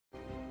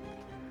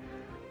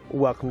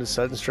Welcome to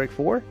Sudden Strike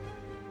 4,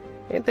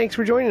 and thanks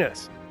for joining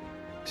us.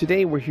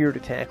 Today we're here to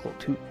tackle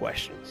two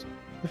questions.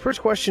 The first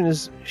question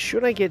is,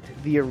 should I get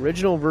the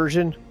original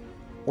version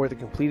or the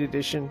complete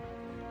edition?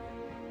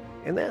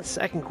 And that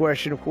second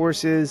question, of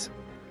course, is,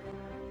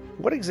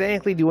 what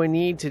exactly do I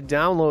need to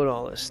download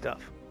all this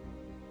stuff?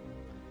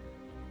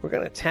 We're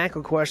going to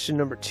tackle question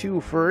number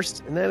 2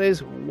 first, and that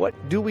is, what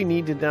do we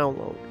need to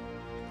download?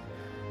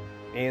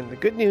 And the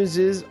good news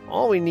is,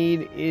 all we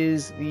need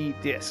is the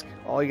disc.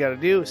 All you got to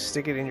do is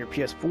stick it in your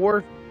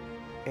PS4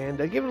 and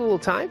give it a little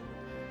time,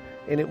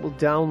 and it will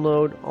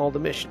download all the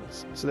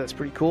missions. So that's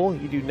pretty cool.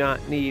 You do not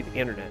need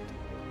internet.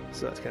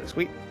 So that's kind of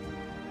sweet.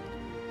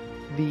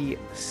 The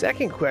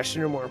second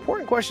question, or more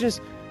important question, is,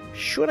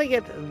 should I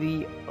get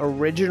the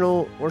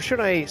original, or should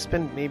I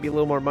spend maybe a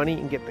little more money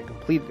and get the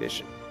complete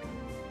edition?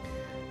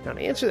 Now,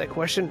 to answer that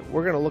question,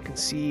 we're going to look and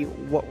see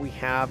what we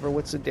have, or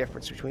what's the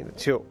difference between the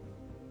two.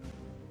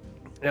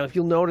 Now, if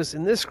you'll notice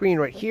in this screen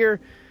right here,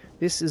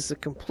 this is the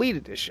complete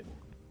edition.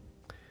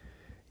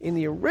 In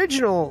the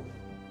original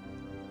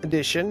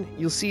edition,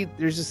 you'll see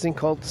there's this thing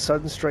called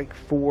Sudden Strike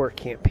 4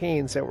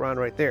 campaigns that were on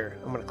right there.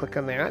 I'm going to click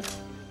on that.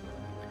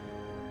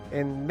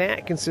 And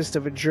that consists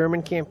of a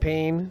German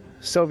campaign,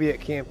 Soviet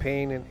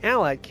campaign, and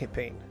Allied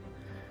campaign.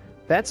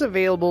 That's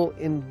available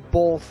in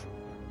both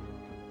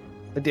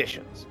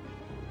editions.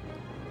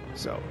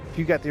 So, if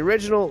you got the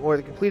original or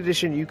the complete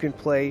edition, you can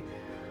play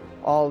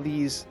all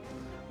these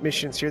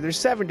missions here. There's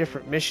 7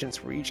 different missions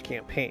for each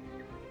campaign.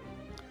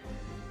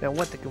 Now,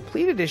 what the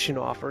complete edition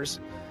offers,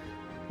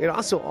 it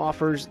also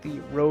offers the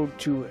Road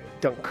to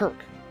Dunkirk.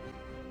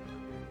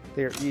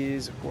 There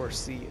is, of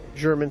course, the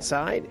German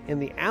side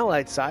and the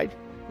Allied side.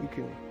 You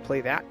can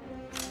play that.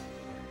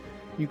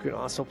 You can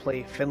also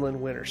play Finland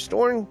Winter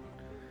Storm.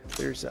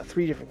 There's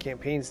 3 different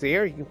campaigns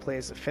there. You can play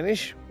as the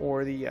Finnish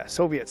or the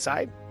Soviet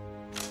side.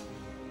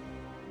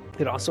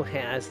 It also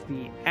has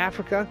the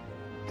Africa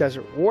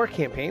Desert War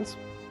campaigns.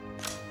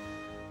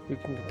 You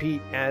can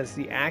compete as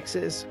the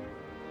Axis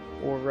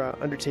or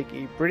undertake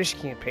a British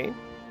campaign.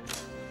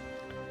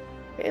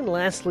 And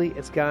lastly,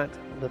 it's got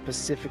the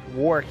Pacific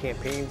War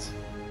campaigns.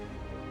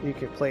 You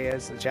can play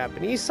as the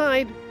Japanese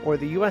side or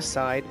the US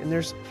side, and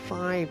there's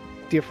 5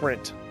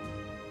 different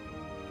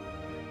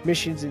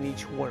missions in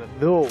each one of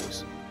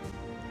those.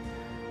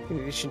 In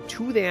addition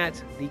to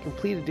that, the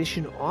complete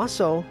edition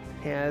also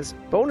has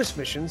bonus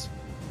missions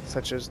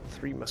such as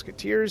 3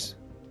 Musketeers,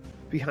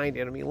 Behind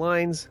Enemy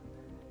Lines,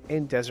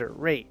 and Desert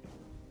Raid.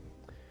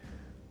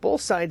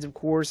 Both sides, of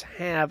course,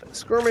 have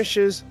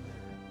skirmishes.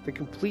 The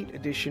complete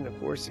edition, of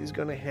course, is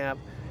going to have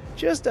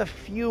just a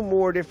few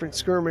more different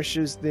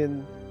skirmishes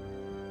than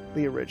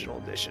the original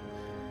edition.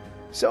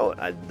 So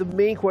the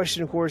main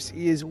question, of course,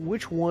 is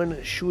which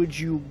one should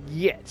you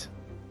get?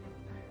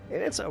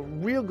 And it's a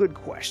real good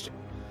question.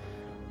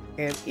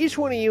 And each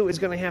one of you is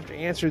going to have to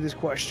answer this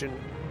question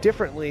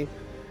differently.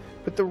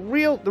 But the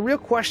real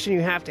question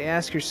you have to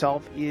ask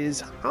yourself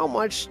is, how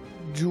much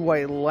do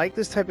I like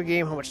this type of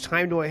game? How much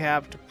time do I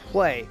have to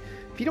play?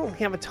 If you don't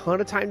have a ton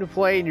of time to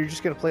play and you're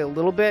just going to play a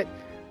little bit,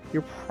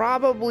 you're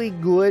probably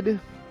good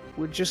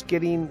with just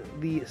getting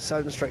the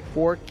Sudden Strike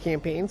 4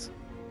 campaigns.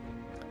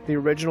 The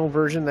original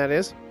version, that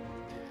is.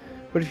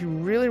 But if you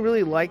really,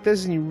 really like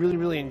this and you really,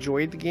 really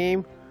enjoyed the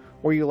game,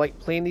 or you like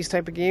playing these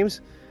type of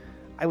games,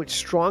 I would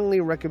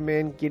strongly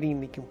recommend getting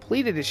the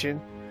complete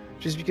edition,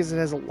 just because it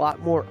has a lot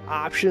more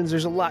options.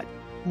 There's a lot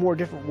more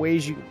different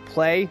ways you can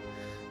play.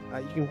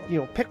 You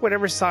can, pick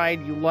whatever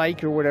side you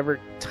like or whatever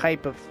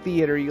type of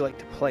theater you like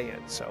to play in.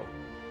 So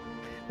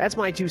that's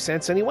my 2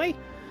 cents anyway.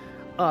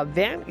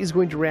 That is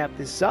going to wrap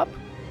this up.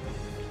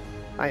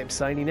 I am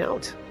signing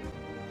out.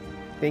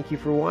 Thank you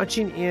for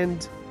watching,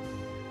 and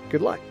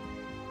good luck.